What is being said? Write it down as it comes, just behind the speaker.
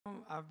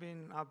I've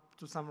been up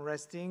to some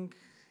resting,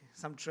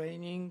 some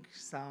training,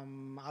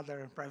 some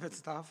other private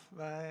stuff.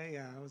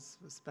 Yeah, I was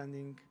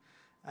spending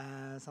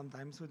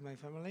sometimes with my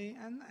family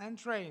and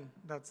train.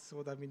 That's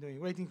what I've been doing,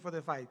 waiting for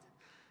the fight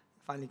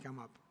finally come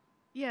up.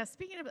 Yeah,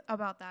 speaking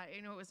about that,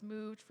 it was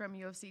moved from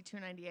UFC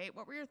 298.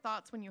 What were your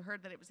thoughts when you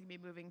heard that it was going to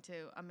be moving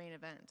to a main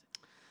event?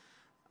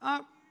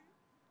 Uh,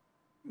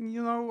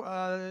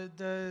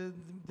 the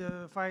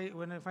fight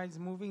when the fight is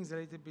moving is a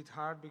little bit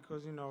hard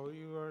because you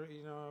are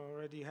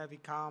already heavy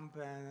camp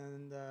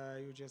and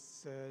you're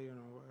just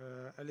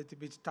a little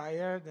bit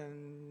tired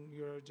and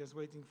you're just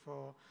waiting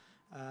for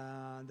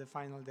the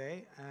final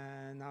day,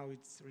 and now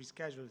it's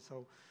rescheduled,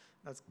 so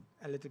that's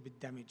a little bit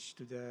damage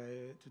to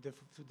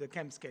the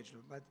camp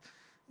schedule. But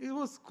it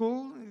was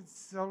cool.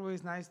 It's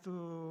always nice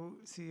to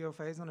see your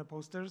face on the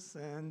posters,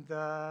 and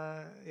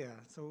yeah,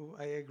 so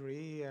I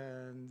agree.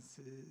 And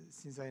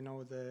since I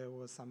know there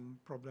was some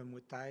problem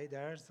with Tai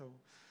there, so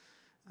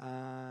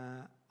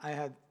I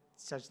had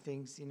such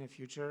things in the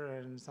future,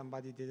 and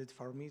somebody did it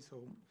for me,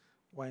 so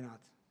why not?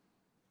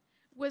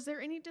 Was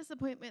there any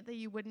disappointment that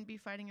you wouldn't be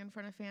fighting in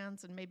front of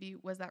fans, and maybe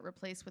was that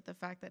replaced with the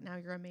fact that now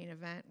you're a main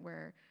event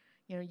where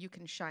you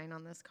can shine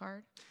on this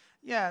card?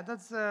 Yeah,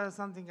 that's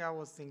something I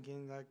was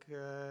thinking. Like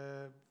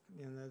the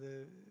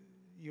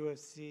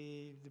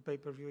UFC, the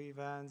pay-per-view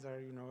events are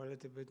a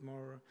little bit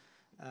more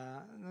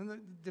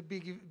the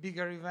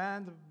bigger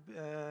event.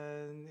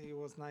 It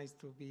was nice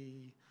to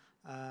be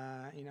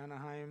in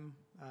Anaheim,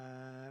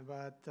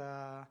 but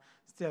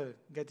still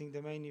getting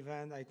the main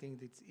event. I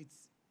think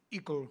it's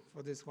equal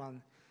for this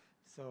one,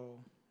 so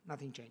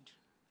nothing changed.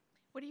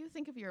 What do you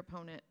think of your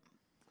opponent?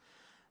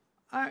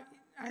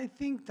 I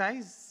think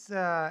Tai's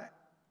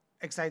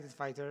excited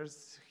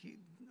fighters.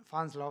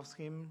 Fans loves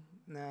him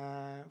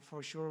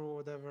for sure.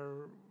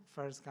 Whatever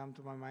first come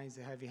to my mind is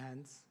the heavy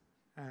hands,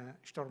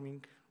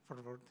 storming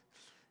forward,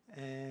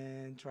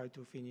 and try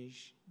to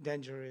finish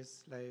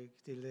dangerous like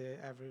till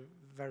every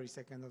very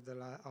second of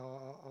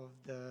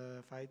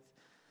the fight.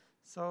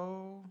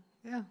 So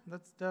yeah,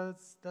 that's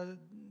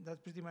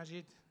pretty much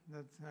it.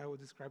 That I would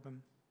describe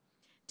him.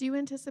 Do you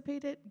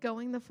anticipate it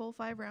going the full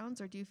 5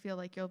 rounds, or do you feel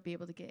like you'll be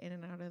able to get in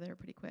and out of there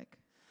pretty quick?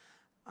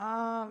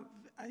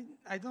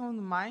 I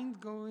don't mind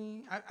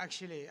going.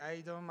 Actually,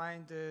 I don't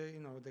mind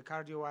the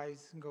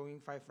cardio-wise going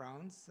 5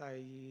 rounds.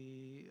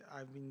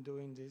 I've been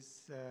doing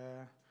this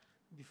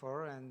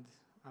before, and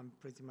I'm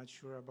pretty much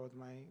sure about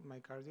my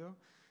cardio.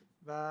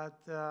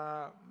 But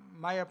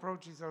my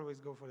approach is always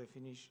go for the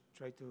finish.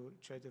 Try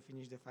to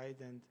finish the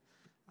fight, and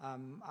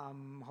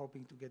I'm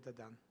hoping to get that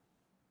done.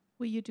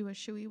 Will you do a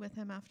shoey with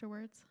him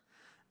afterwards?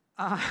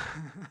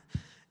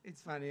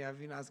 It's funny. I've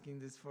been asking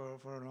this for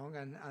long,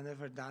 and I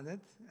never done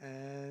it.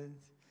 And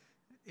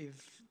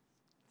if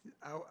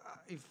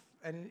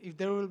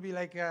there will be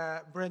like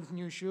a brand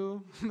new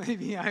shoe,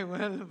 maybe I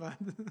will. But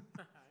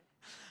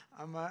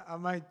I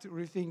might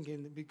rethink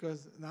it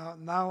because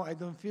now I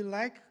don't feel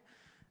like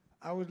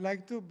I would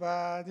like to.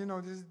 But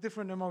there's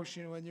different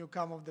emotion when you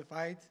come off the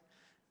fight,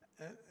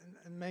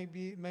 and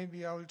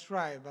maybe I will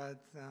try.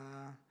 But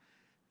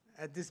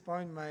at this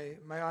point,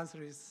 my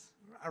answer is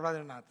I'd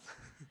rather not.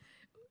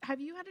 Have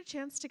you had a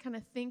chance to kind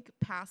of think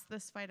past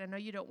this fight? I know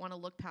you don't want to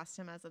look past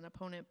him as an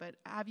opponent, but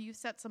have you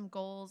set some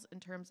goals in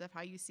terms of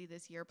how you see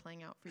this year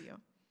playing out for you?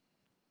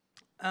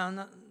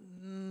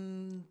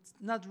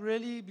 Not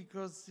really,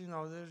 because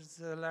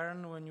there's a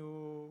learn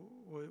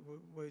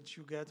which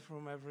you get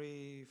from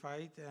every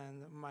fight,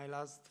 and my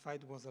last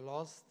fight was a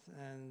loss,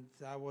 and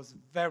I was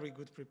very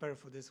good prepared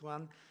for this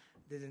one.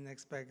 Didn't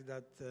expect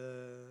that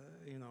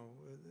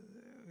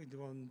it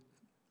won't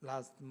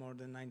last more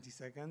than 90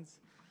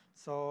 seconds.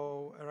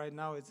 So right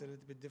now it's a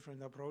little bit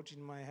different approach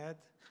in my head.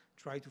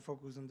 Try to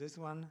focus on this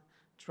one.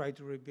 Try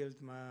to rebuild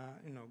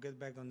get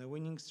back on the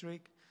winning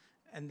streak,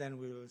 and then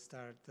we will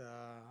start,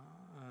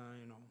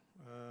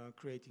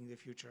 creating the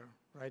future.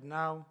 Right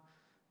now,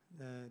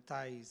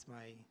 Tai is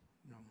my,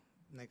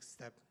 next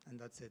step, and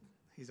that's it.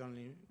 He's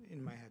only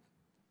in my head.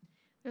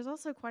 There's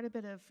also quite a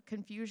bit of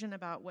confusion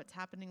about what's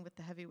happening with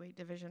the heavyweight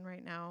division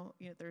right now.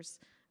 There's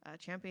a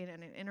champion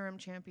and an interim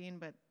champion,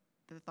 but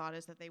the thought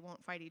is that they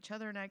won't fight each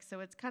other next. So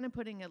it's kind of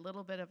putting a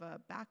little bit of a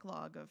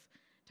backlog of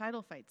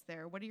title fights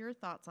there. What are your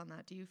thoughts on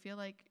that? Do you feel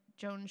like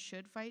Jones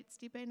should fight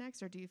Stipe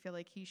next, or do you feel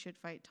like he should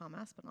fight Tom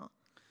Aspinall?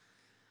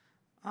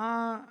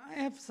 I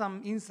have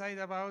some insight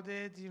about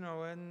it, and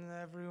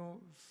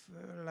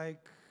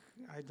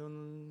I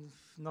don't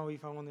know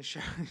if I want to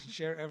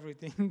share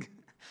everything,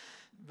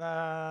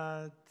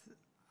 but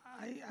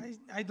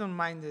I don't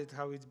mind it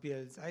how it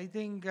builds. I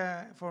think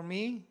for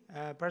me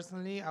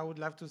personally, I would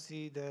love to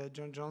see the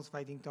John Jones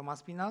fighting Tom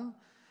Aspinall,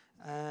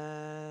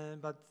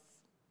 but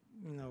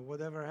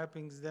whatever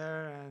happens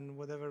there and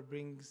whatever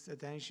brings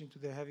attention to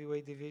the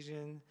heavyweight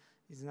division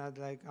is not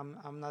like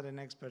I'm not an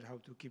expert how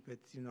to keep it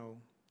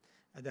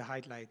at the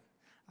highlight.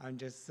 I'm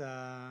just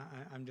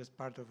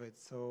part of it,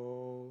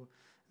 so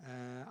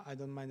I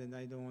don't mind, and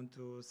I don't want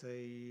to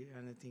say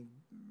anything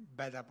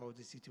bad about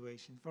the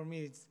situation. For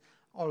me, it's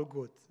all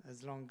good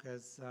as long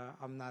as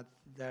I'm not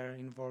there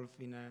involved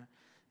in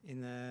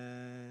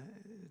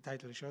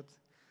title shot.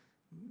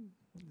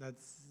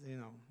 That's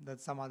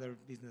that's some other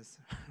business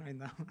right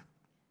now.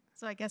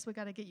 So I guess we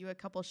got to get you a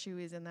couple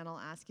shoeies, and then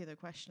I'll ask you the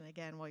question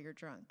again while you're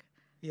drunk.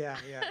 Yeah,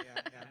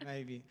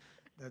 maybe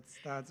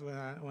that's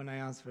when I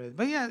answer it.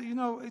 But yeah,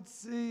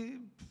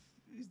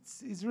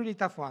 it's really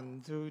tough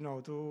one to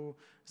to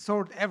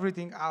sort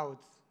everything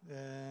out.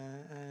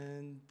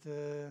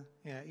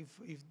 Yeah,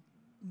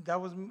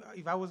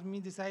 if I was me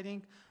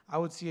deciding, I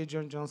would see a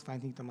John Jones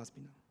fighting Thomas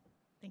Pina.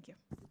 Thank you.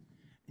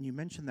 And you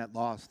mentioned that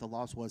loss. The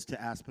loss was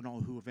to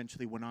Aspinall, who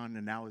eventually went on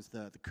and now is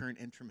the current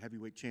interim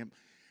heavyweight champ.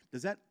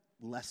 Does that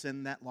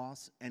lessen that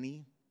loss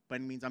any? By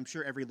any means, I'm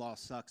sure every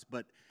loss sucks,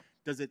 but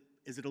is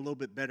it a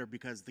little bit better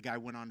because the guy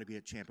went on to be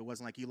a champ? It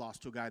wasn't like you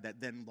lost to a guy that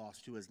then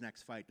lost to his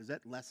next fight. Does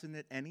that lessen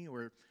it any,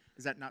 or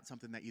is that not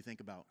something that you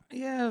think about?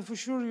 Yeah, for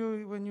sure.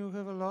 When you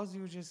have a loss,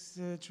 you just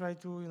try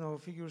to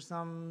figure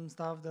some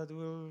stuff that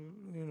will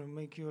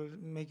make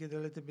it a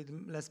little bit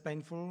less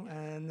painful.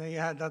 And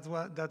yeah, that's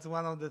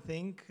one of the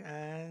thing.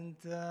 And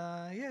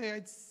yeah,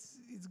 it's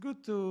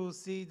good to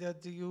see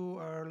that you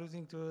are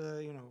losing to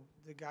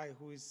the guy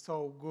who is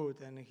so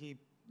good, and he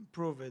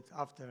proved it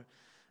after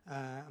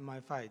my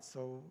fight.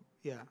 So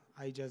yeah,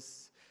 I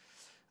just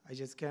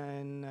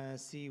can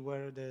see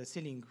where the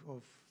ceiling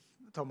of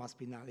Thomas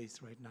Pinal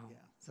is right now. Yeah.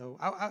 So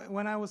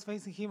when I was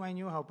facing him, I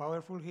knew how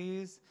powerful he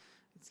is.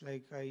 It's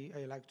like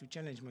I like to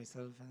challenge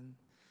myself, and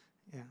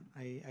yeah,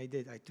 I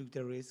did. I took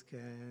the risk,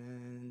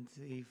 and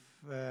if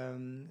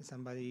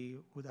somebody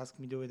would ask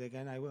me to do it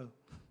again, I will.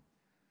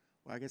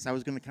 Well, I guess I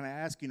was going to kind of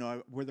ask,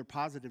 were there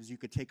positives you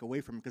could take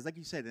away from it? Because like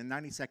you said, in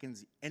 90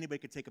 seconds, anybody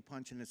could take a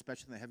punch, and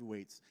especially in the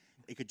heavyweights,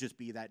 it could just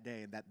be that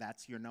day, and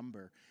that's your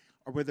number.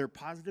 Or were there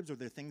positives, or were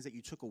there things that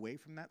you took away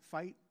from that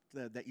fight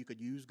that you could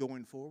use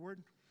going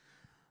forward?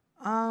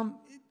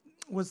 It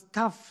was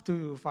tough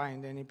to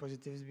find any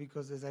positives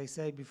because, as I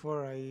said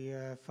before,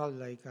 I felt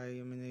like I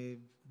am in the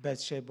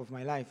best shape of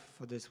my life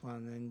for this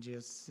one, and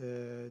just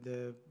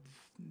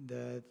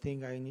the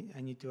thing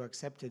I need to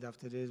accept it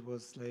after this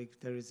was like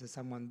there is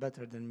someone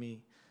better than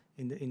me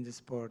in the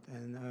sport,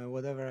 and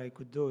whatever I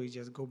could do is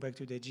just go back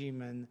to the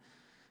gym and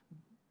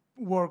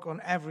work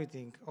on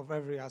everything of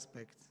every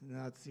aspect,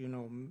 not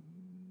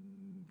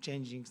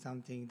changing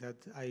something that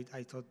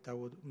I thought that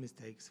would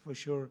mistakes for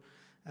sure.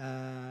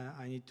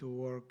 I need to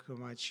work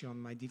much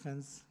on my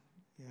defense.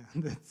 Yeah,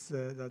 that's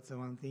the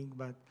one thing.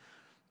 But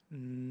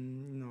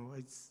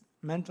it's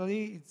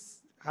mentally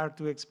it's hard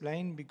to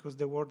explain because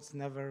the words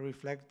never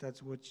reflect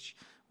that's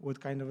what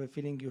kind of a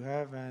feeling you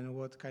have and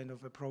what kind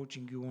of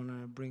approaching you want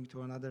to bring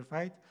to another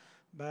fight.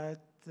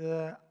 But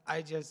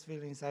I just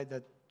feel inside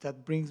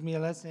that brings me a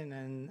lesson,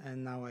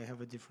 and now I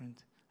have a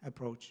different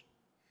approach.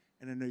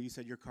 And I know you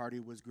said your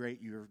cardio was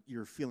great.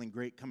 You're feeling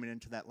great coming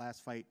into that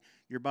last fight.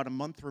 You're about a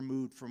month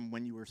removed from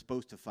when you were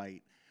supposed to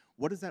fight.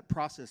 What does that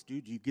process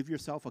do? Do you give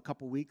yourself a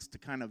couple weeks to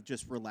kind of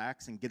just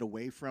relax and get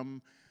away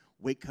from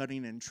weight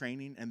cutting and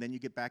training, and then you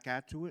get back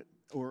to it?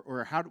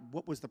 Or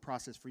what was the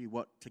process for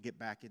you to get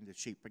back into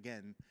shape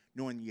again,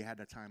 knowing you had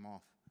a time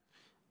off?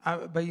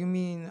 But you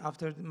mean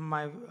after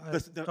my...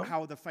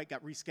 how the fight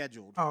got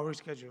rescheduled. Oh,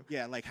 rescheduled.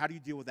 Yeah, like how do you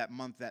deal with that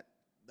month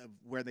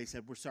where they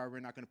said, we're sorry, we're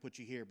not going to put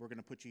you here, we're going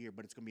to put you here,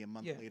 but it's going to be a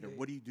month later.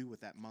 What do you do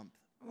with that month?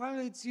 Well,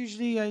 it's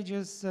usually I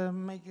just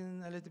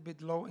making a little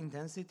bit low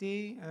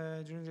intensity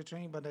during the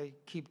training, but I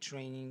keep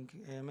training.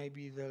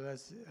 Maybe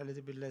a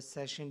little bit less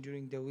session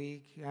during the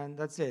week, and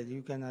that's it.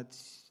 You cannot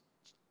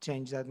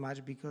change that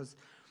much because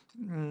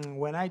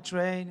when I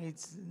train,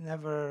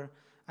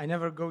 I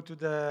never go to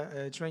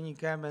the training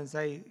camp and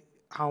say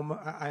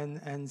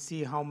and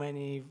see how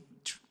many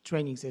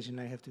training session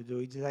I have to do.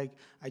 It's like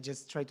I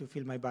just try to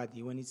feel my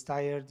body. When it's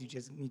tired, you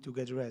just need to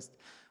get rest.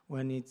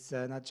 When it's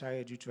not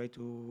tired, you try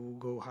to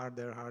go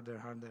harder,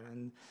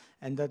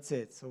 and that's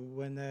it. So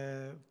when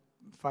the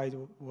fight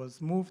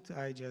was moved,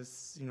 I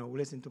just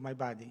listen to my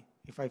body.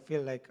 If I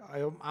feel like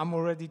I'm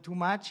already too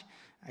much,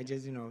 I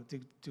just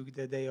took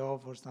the day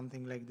off or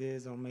something like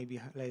this, or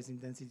maybe less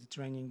intensity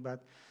training.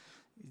 But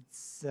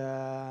it's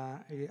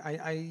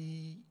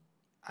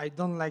I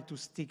don't like to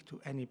stick to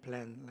any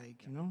plan,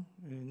 like,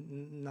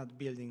 not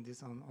building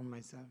this on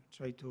myself.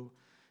 Try to,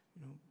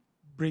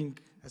 bring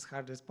as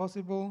hard as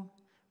possible,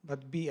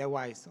 but be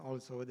wise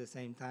also at the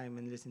same time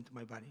and listen to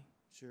my body.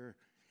 Sure.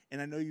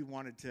 And I know you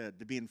wanted to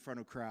be in front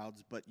of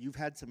crowds, but you've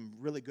had some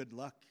really good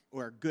luck,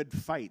 or good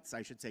fights,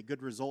 I should say,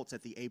 good results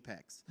at the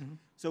Apex. Mm-hmm.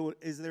 So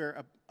is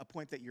there a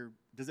point that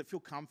does it feel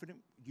confident?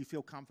 Do you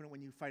feel confident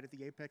when you fight at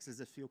the Apex? Does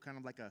it feel kind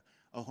of like a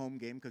home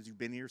game because you've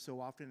been here so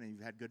often and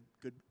you've had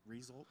good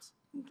results?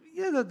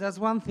 Yeah, that's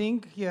one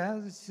thing. Yeah,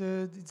 it's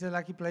a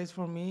lucky place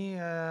for me.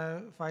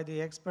 Fight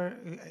the expert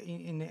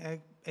in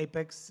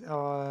Apex,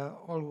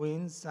 all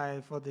wins.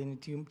 I fought in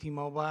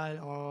T-Mobile,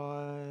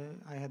 or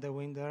I had a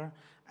win there.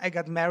 I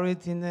got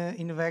married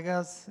in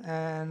Vegas,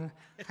 and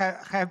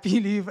happy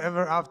live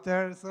ever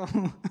after. So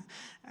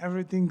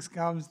everything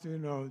comes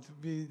to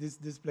be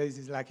this place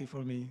is lucky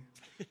for me.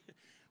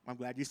 I'm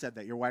glad you said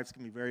that. Your wife's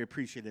gonna be very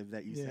appreciative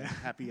that you said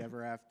happy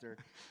ever after.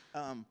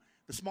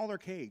 The smaller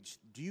cage,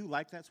 do you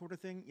like that sort of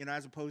thing? You know,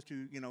 as opposed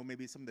to, you know,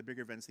 maybe some of the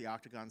bigger events, the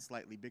octagon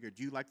slightly bigger.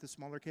 Do you like the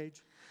smaller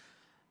cage?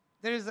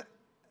 There's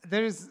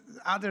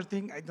other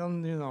thing I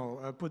don't,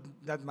 put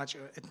that much,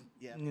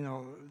 Yeah.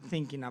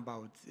 thinking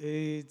about.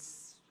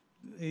 It's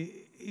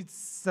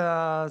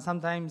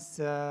sometimes,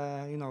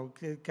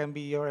 can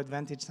be your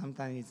advantage,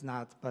 sometimes it's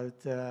not.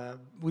 But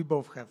we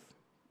both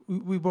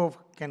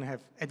can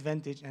have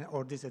advantage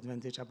or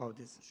disadvantage about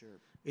this. Sure.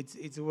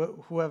 It's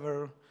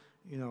whoever,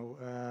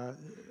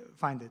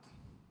 find it.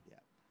 Yeah.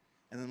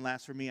 And then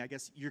last for me, I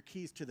guess your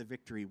keys to the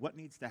victory. What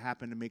needs to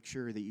happen to make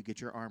sure that you get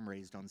your arm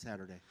raised on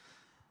Saturday?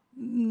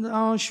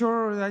 No,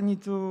 sure. I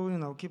need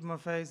to, keep my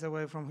face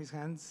away from his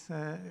hands.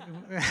 Sounds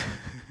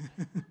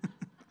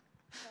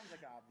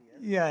like obvious.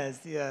 Yes,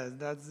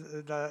 that's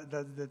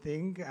the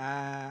thing.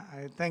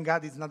 Thank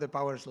God it's not a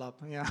power slap.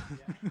 Yeah.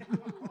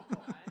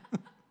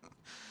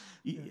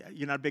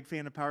 You're not a big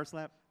fan of power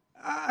slap?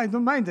 I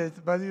don't mind it,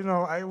 but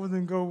I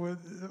wouldn't go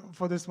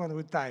for this one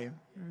with Tai.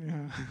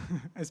 Yeah.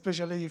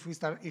 Especially if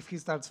he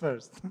starts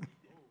first.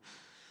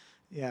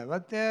 Yeah,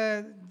 but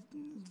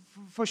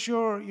for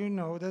sure,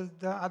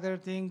 the other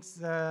things.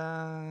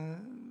 I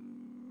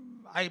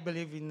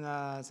believe in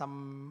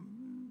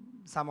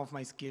some of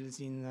my skills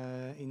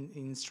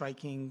in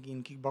striking,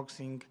 in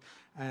kickboxing,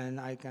 and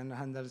I can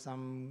handle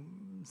some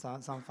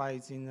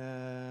fights in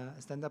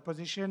stand-up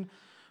position.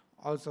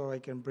 Also, I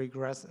can break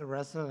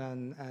wrestle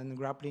and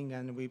grappling,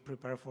 and we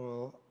prepare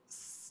for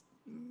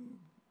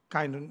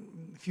kind of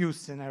few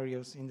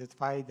scenarios in that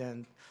fight.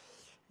 And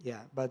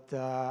yeah, but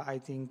I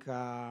think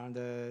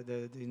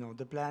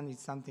the plan is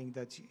something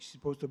that's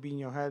supposed to be in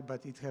your head,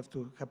 but it have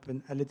to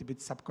happen a little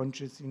bit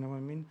subconscious. You know what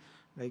I mean?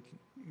 Like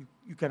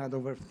you cannot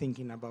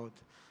overthinking about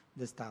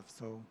the stuff.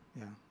 So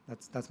yeah,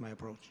 that's my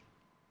approach.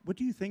 What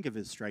do you think of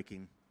his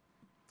striking?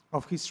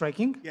 Of his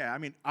striking? Yeah, I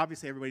mean,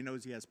 obviously everybody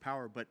knows he has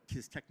power, but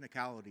his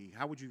technicality,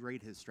 how would you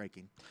rate his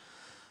striking?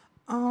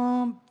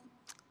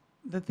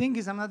 The thing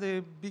is, I'm not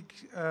a big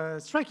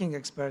striking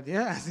expert.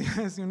 Yeah,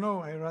 as you know,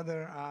 I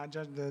rather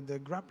judge the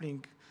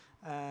grappling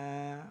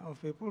of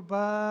people,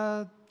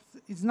 but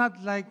it's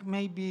not like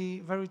maybe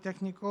very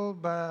technical,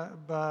 but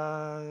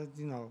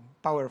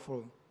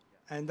powerful,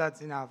 and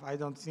that's enough. I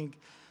don't think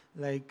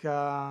like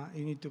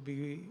you need to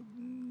be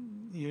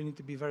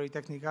very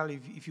technical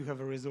if you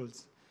have a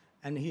results.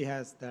 And he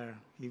has there.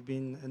 He's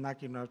been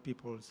knocking out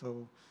people,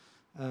 so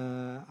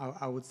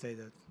I would say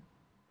that.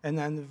 And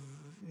then,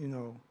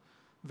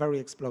 very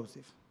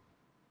explosive.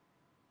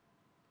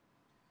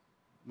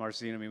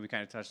 Marcin, I mean, we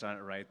kind of touched on it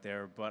right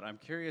there, but I'm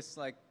curious,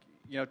 Tai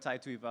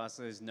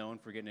Tuivasa is known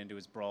for getting into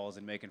his brawls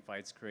and making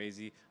fights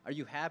crazy. Are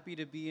you happy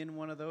to be in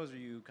one of those, or are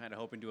you kind of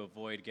hoping to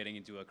avoid getting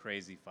into a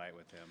crazy fight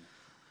with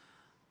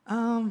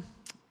him?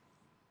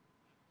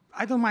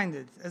 I don't mind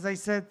it. As I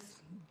said,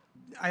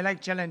 I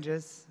like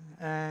challenges,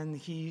 and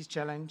he's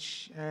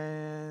challenge,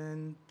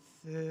 and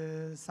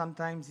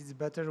sometimes it's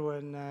better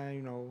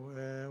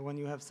when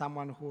you have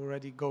someone who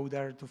already go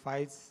there to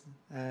fight,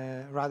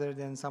 rather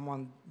than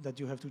someone that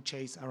you have to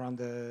chase around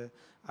the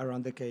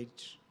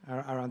cage,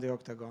 around the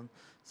octagon.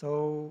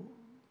 So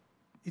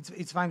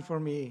it's fine for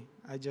me.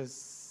 I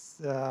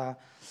just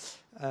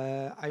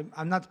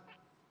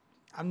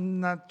I'm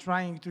not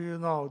trying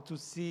to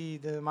see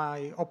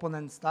my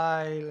opponent's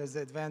style as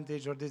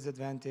advantage or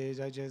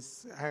disadvantage. I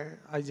just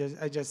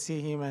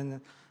see him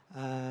and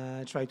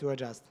try to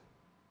adjust.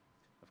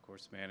 Of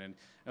course, man. And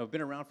I've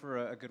been around for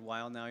a good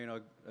while now.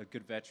 A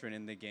good veteran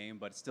in the game,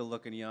 but still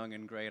looking young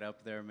and great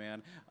up there,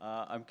 man.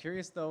 I'm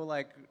curious though,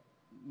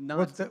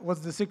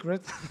 What's the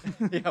secret?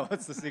 Yeah,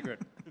 what's the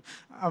secret?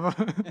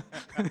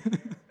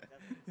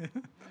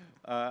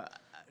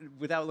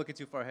 Without looking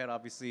too far ahead,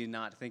 obviously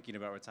not thinking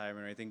about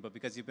retirement or anything, but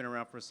because you've been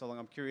around for so long,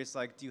 I'm curious,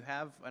 do you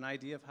have an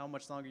idea of how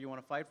much longer you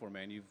want to fight for,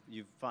 man?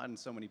 You've fought in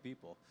so many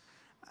people.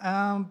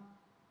 I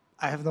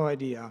have no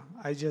idea.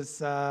 I just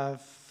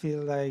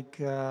feel like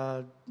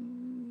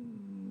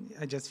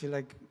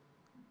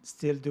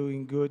still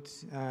doing good.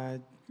 I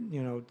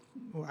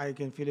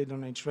can feel it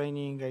on my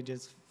training. I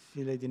just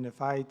feel it in the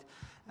fight,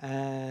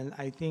 and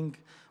I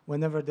think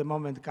whenever the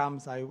moment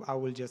comes, I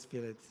will just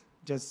feel it.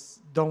 Just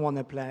don't want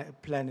to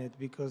plan it,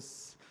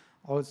 because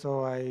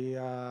also I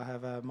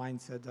have a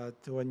mindset that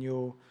when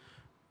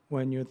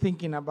you're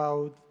thinking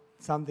about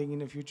something in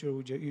the future,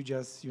 you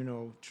just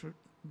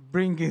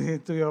bring it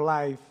into your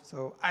life.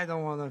 So I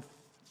don't want to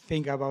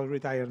think about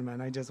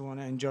retirement. I just want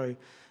to enjoy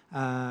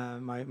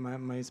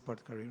my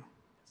sport career.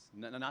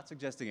 Not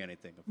suggesting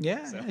anything.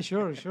 Yeah,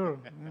 sure.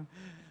 Yeah.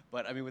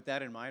 But I mean, with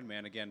that in mind,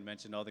 man, again,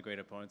 mentioned all the great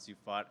opponents you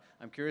fought.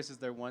 I'm curious, is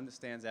there one that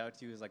stands out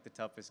to you as the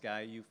toughest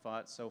guy you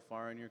fought so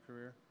far in your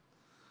career?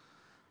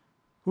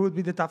 Who would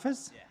be the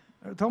toughest?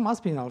 Yeah. Tom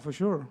Aspinall, for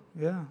sure.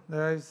 Yeah,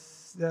 I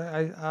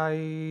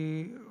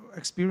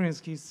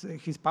experienced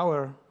his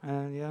power,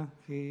 and yeah,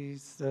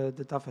 he's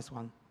the toughest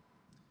one.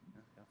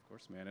 Yeah, of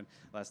course, man. And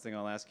last thing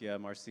I'll ask you,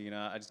 Marcin,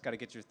 I just got to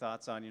get your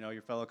thoughts on,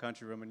 your fellow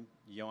countrywoman,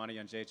 Joanna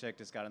Jędrzejczyk,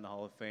 just got in the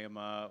Hall of Fame.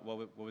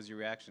 What was your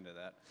reaction to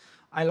that?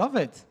 I love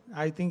it.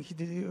 I think he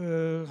did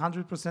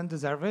 100%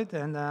 deserve it,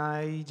 and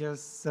I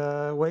just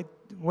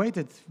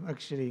waited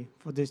actually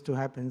for this to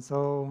happen.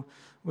 So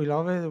we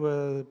love it.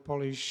 The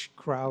Polish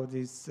crowd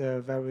is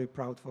very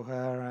proud for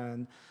her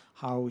and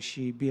how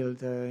she built,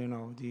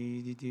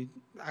 the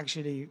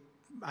actually.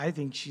 I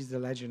think she's the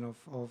legend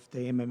of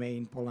the MMA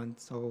in Poland.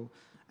 So,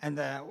 and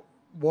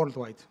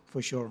worldwide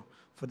for sure.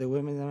 For the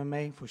women's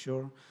MMA for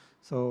sure.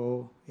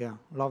 So yeah,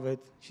 love it.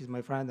 She's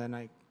my friend, and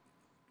I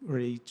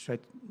really try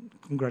to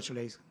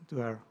congratulate to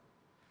her.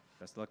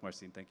 Best of luck,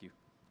 Marcin. Thank you.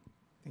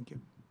 Thank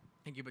you.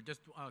 Thank you. But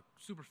just a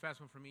super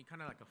fast one for me,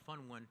 kind of like a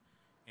fun one.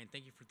 And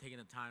thank you for taking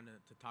the time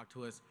to talk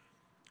to us.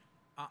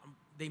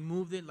 They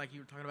moved it, like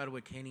you were talking about it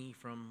with Kenny,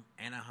 from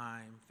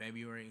Anaheim,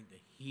 February, to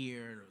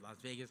here, Las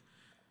Vegas.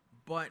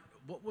 But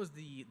what was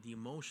the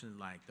emotion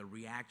like, the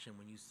reaction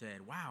when you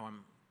said, wow,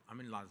 I'm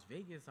in Las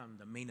Vegas, I'm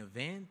the main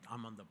event,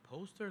 I'm on the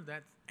poster?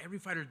 That's every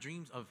fighter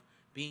dreams of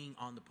being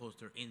on the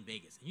poster in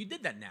Vegas. And you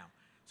did that now.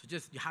 So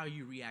just how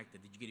you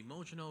reacted. Did you get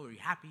emotional? Were you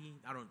happy?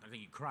 I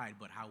think you cried,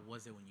 but how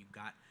was it when you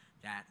got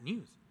that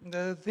news?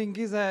 The thing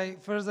is,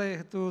 first I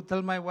had to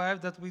tell my wife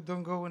that we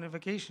don't go on a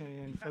vacation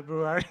in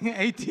February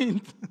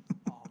 18th.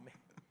 Oh, man.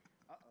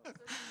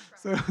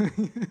 So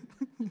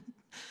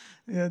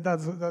yeah, that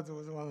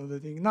was one of the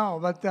things. No,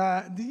 but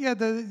I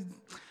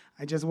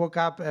just woke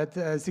up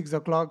at 6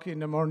 o'clock in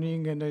the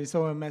morning, and I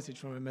saw a message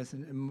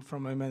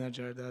from my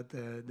manager that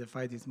the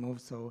fight is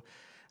moved. So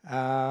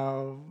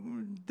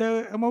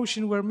the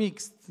emotions were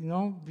mixed,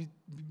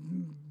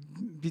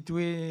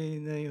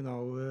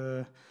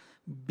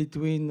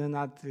 between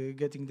not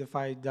getting the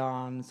fight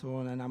done, so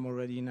on, and I'm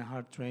already in a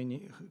hard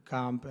training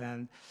camp,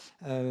 and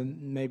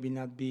maybe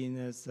not being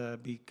as a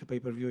big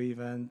pay-per-view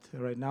event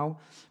right now,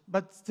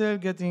 but still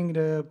getting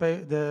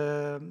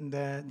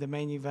the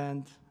main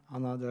event,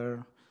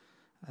 another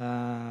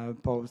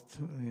post,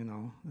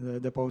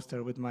 the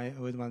poster with my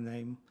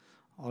name,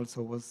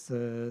 also was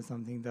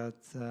something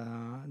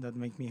that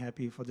made me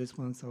happy for this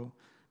one. So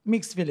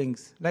mixed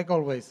feelings, like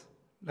always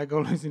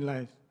in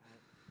life.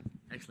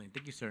 Excellent.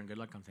 Thank you, sir, and good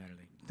luck on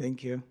Saturday.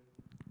 Thank you.